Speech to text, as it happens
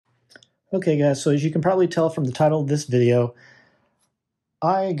Okay guys, so as you can probably tell from the title of this video,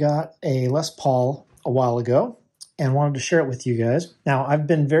 I got a Les Paul a while ago and wanted to share it with you guys. Now, I've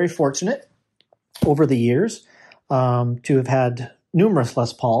been very fortunate over the years to have had numerous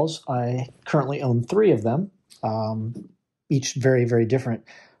Les Pauls. I currently own 3 of them, each very, very different.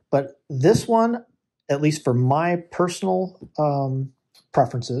 But this one, at least for my personal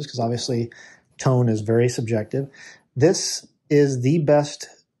preferences, because obviously tone is very subjective, this is the best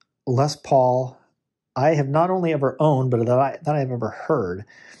Les Paul I have not only ever owned, but that I've ever heard.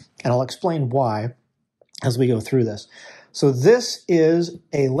 And I'll explain why as we go through this. So this is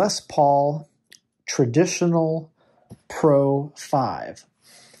a Les Paul Traditional Pro 5.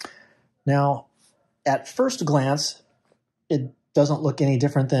 Now, at first glance, it doesn't look any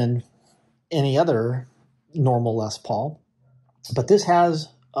different than any other normal Les Paul, but this has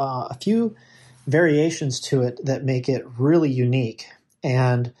a few variations to it that make it really unique.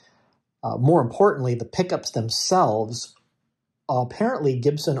 And more importantly, the pickups themselves, apparently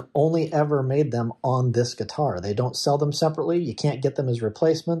Gibson only ever made them on this guitar. They don't sell them separately. You can't get them as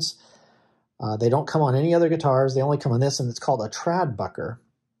replacements. They don't come on any other guitars. They only come on this, and it's called a Tradbucker,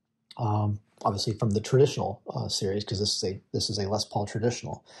 obviously from the traditional series, because this is a Les Paul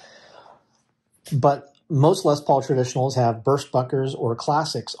Traditional. But most Les Paul Traditionals have burst buckers or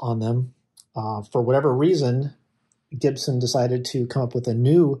classics on them. For whatever reason, Gibson decided to come up with a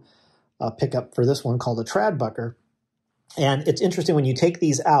new pickup for this one called a Tradbucker. And it's interesting when you take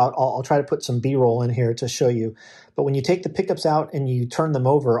these out, I'll try to put some B-roll in here to show you, but when you take the pickups out and you turn them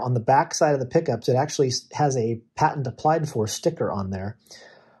over, on the back side of the pickups, it actually has a patent applied for sticker on there,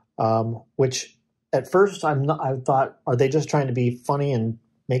 which at first I thought, are they just trying to be funny and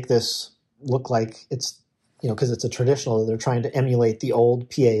make this look like it's, because it's a traditional, they're trying to emulate the old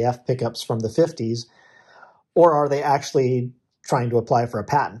PAF pickups from the 50s, or are they actually trying to apply for a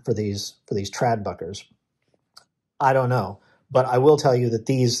patent for these Tradbuckers? I don't know, but I will tell you that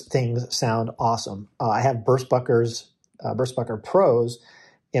these things sound awesome. I have burst bucker pros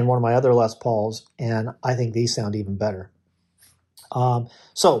in one of my other Les Pauls, and I think these sound even better.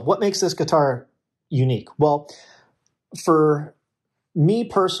 So what makes this guitar unique? Well, for me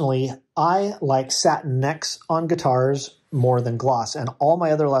personally, I like satin necks on guitars more than gloss, and all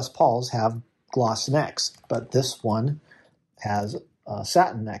my other Les Pauls have gloss necks, but this one has a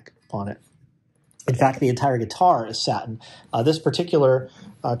satin neck on it. In fact, the entire guitar is satin. This particular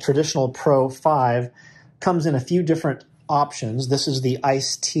Traditional Pro 5 comes in a few different options. This is the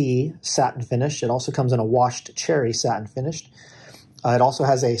Iced Tea satin finish. It also comes in a washed cherry satin finish. It also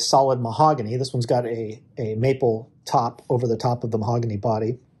has a solid mahogany. This one's got a maple top over the top of the mahogany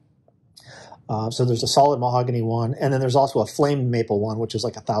body. So there's a solid mahogany one, and then there's also a flamed maple one, which is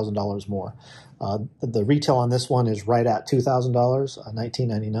like $1,000 more. The retail on this one is right at $2,000,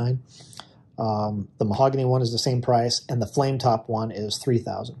 $1,999. The mahogany one is the same price, and the flame top one is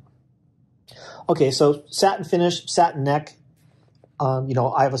 $3,000. Okay, so satin finish, satin neck, I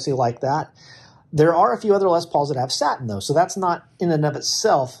obviously like that. There are a few other Les Pauls that have satin, though, so that's not in and of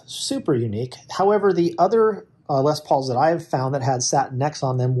itself super unique. However, the other Les Pauls that I've found that had satin necks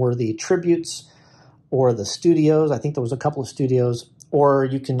on them were the Tributes or the Studios. I think there was a couple of Studios, or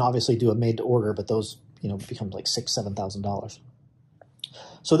you can obviously do a made-to-order, but those, become like $6,000, $7,000.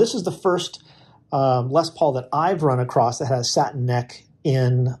 So this is the first Les Paul that I've run across that has satin neck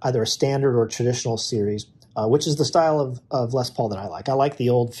in either a standard or traditional series, which is the style of Les Paul that I like. I like the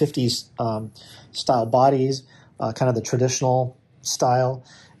old 50s style bodies, kind of the traditional style,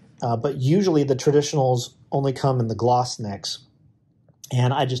 but usually the traditionals only come in the gloss necks,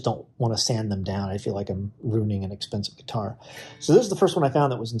 and I just don't want to sand them down. I feel like I'm ruining an expensive guitar. So this is the first one I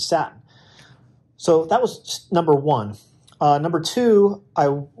found that was in satin. So that was number one. Number two, I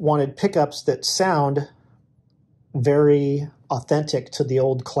wanted pickups that sound very authentic to the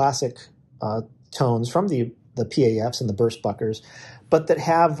old classic tones from the PAFs and the burst buckers, but that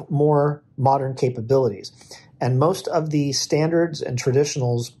have more modern capabilities. And most of the standards and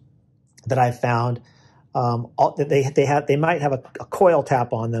traditionals that I've found, they might have a coil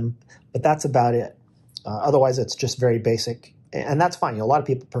tap on them, but that's about it. Otherwise, it's just very basic, and that's fine. A lot of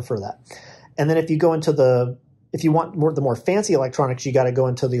people prefer that. And then if you go into if you want the more fancy electronics, you got to go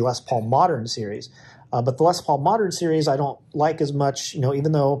into the Les Paul Modern series. But the Les Paul Modern series I don't like as much,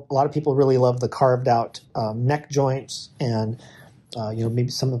 even though a lot of people really love the carved out neck joints, and maybe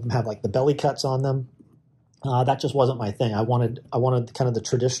some of them have like the belly cuts on them. That just wasn't my thing. I wanted kind of the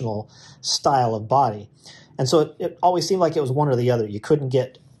traditional style of body. And so it always seemed like it was one or the other. You couldn't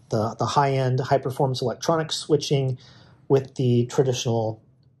get the high-end, high-performance electronic switching with the traditional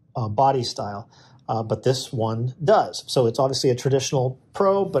body style. But this one does. So it's obviously a traditional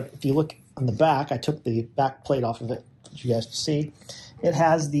Pro, but if you look on the back, I took the back plate off of it for you guys to see. It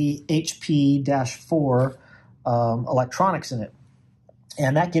has the HP-4 electronics in it.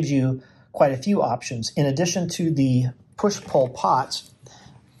 And that gives you quite a few options. In addition to the push-pull pots,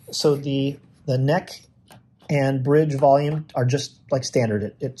 so the neck and bridge volume are just like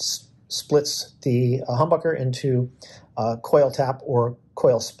standard. It splits the humbucker into coil tap or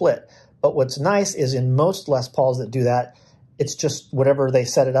coil split. But what's nice is in most Les Pauls that do that, it's just whatever they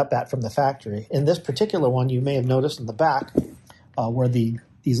set it up at from the factory. In this particular one, you may have noticed in the back where these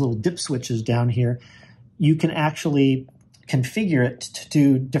little dip switches down here, you can actually configure it to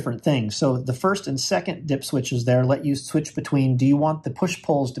do different things. So the first and second dip switches there let you switch between, do you want the push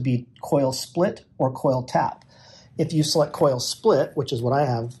pulls to be coil split or coil tap? If you select coil split, which is what I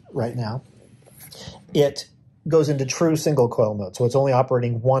have right now, it goes into true single coil mode. So it's only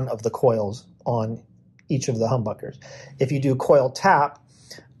operating one of the coils on each of the humbuckers. If you do coil tap,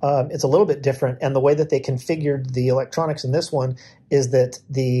 it's a little bit different. And the way that they configured the electronics in this one is that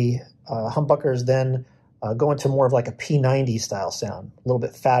the humbuckers then go into more of like a P90 style sound, a little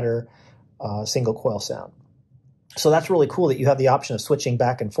bit fatter single coil sound. So that's really cool that you have the option of switching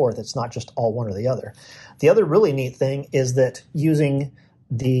back and forth. It's not just all one or the other. The other really neat thing is that using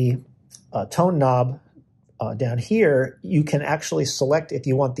the tone knob down here, you can actually select if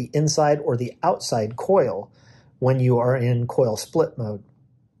you want the inside or the outside coil when you are in coil split mode.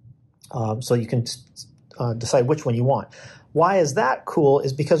 So you can decide which one you want. Why is that cool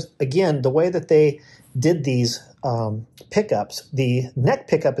is because, again, the way that they did these pickups, the neck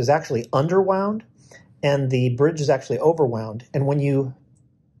pickup is actually underwound and the bridge is actually overwound. And when you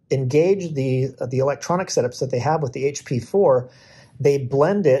engage the electronic setups that they have with the HP4, they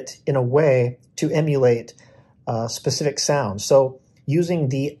blend it in a way to emulate specific sounds. So using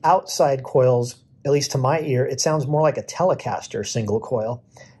the outside coils, at least to my ear, it sounds more like a Telecaster single coil.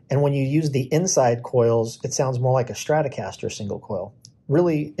 And when you use the inside coils, it sounds more like a Stratocaster single coil.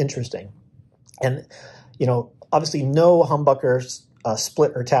 Really interesting. And, you know, obviously no humbucker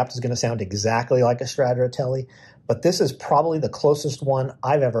split or tapped is going to sound exactly like a Strat or a Tele, but this is probably the closest one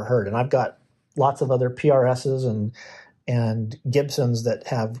I've ever heard. And I've got lots of other PRSs and Gibsons that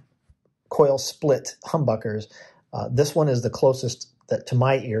have coil split humbuckers. This one is the closest that to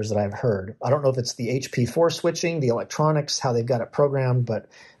my ears that I've heard. I don't know if it's the HP4 switching, the electronics, how they've got it programmed, but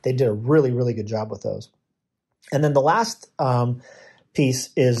they did a really, really good job with those. And then the last piece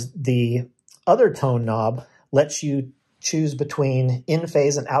is the other tone knob lets you choose between in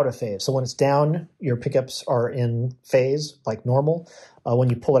phase and out of phase. So when it's down, your pickups are in phase like normal. When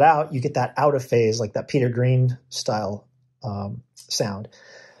you pull it out, you get that out of phase, like that Peter Green style sound.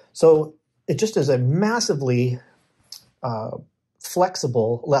 So it just is a massively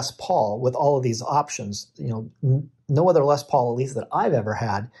flexible Les Paul with all of these options. You know, no other Les Paul, at least that I've ever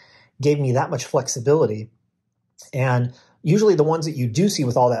had, gave me that much flexibility. And usually the ones that you do see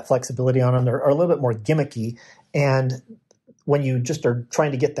with all that flexibility on them are a little bit more gimmicky. And when you just are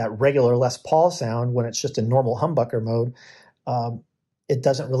trying to get that regular Les Paul sound, when it's just in normal humbucker mode, it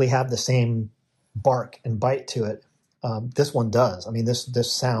doesn't really have the same bark and bite to it. This one does. I mean,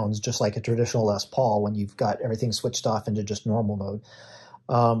 this sounds just like a traditional Les Paul when you've got everything switched off into just normal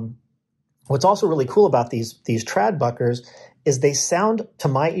mode. What's also really cool about these Tradbuckers is they sound, to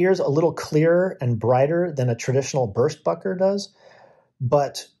my ears, a little clearer and brighter than a traditional burst bucker does.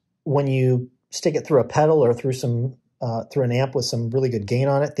 But when you stick it through a pedal or through some through an amp with some really good gain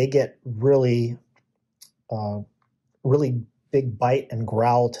on it, they get really, really big bite and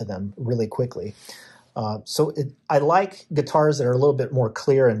growl to them really quickly. I like guitars that are a little bit more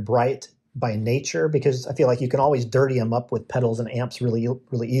clear and bright by nature because I feel like you can always dirty them up with pedals and amps really,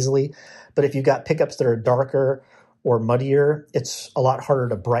 really easily. But if you've got pickups that are darker or muddier, it's a lot harder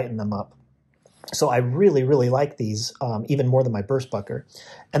to brighten them up. So I really, really like these, even more than my burst bucker.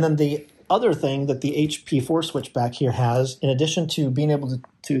 And then the other thing that the HP4 switch back here has, in addition to being able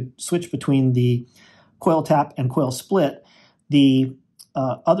to switch between the coil tap and coil split, the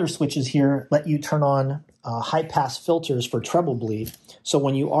other switches here let you turn on high-pass filters for treble bleed. So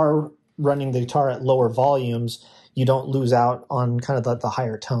when you are running the guitar at lower volumes, you don't lose out on kind of the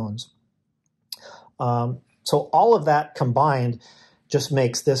higher tones. So all of that combined just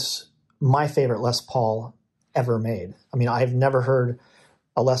makes this my favorite Les Paul ever made. I mean, I've never heard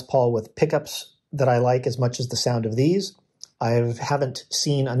a Les Paul with pickups that I like as much as the sound of these. I haven't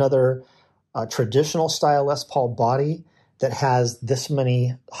seen another traditional style Les Paul body that has this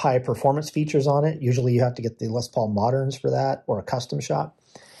many high performance features on it. Usually you have to get the Les Paul Moderns for that or a custom shop.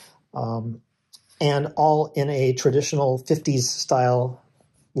 And all in a traditional 50s style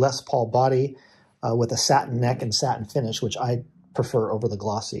Les Paul body with a satin neck and satin finish, which I prefer over the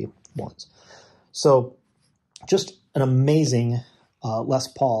glossy ones. So just an amazing Les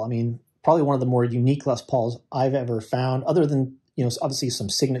Paul. I mean, probably one of the more unique Les Pauls I've ever found, other than, obviously some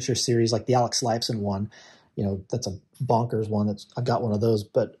signature series like the Alex Lifeson one. That's a bonkers one. I've got one of those,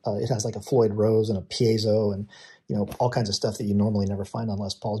 but it has like a Floyd Rose and a piezo and, all kinds of stuff that you normally never find on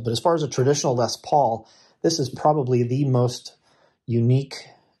Les Pauls. But as far as a traditional Les Paul, this is probably the most unique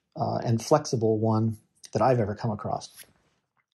and flexible one that I've ever come across.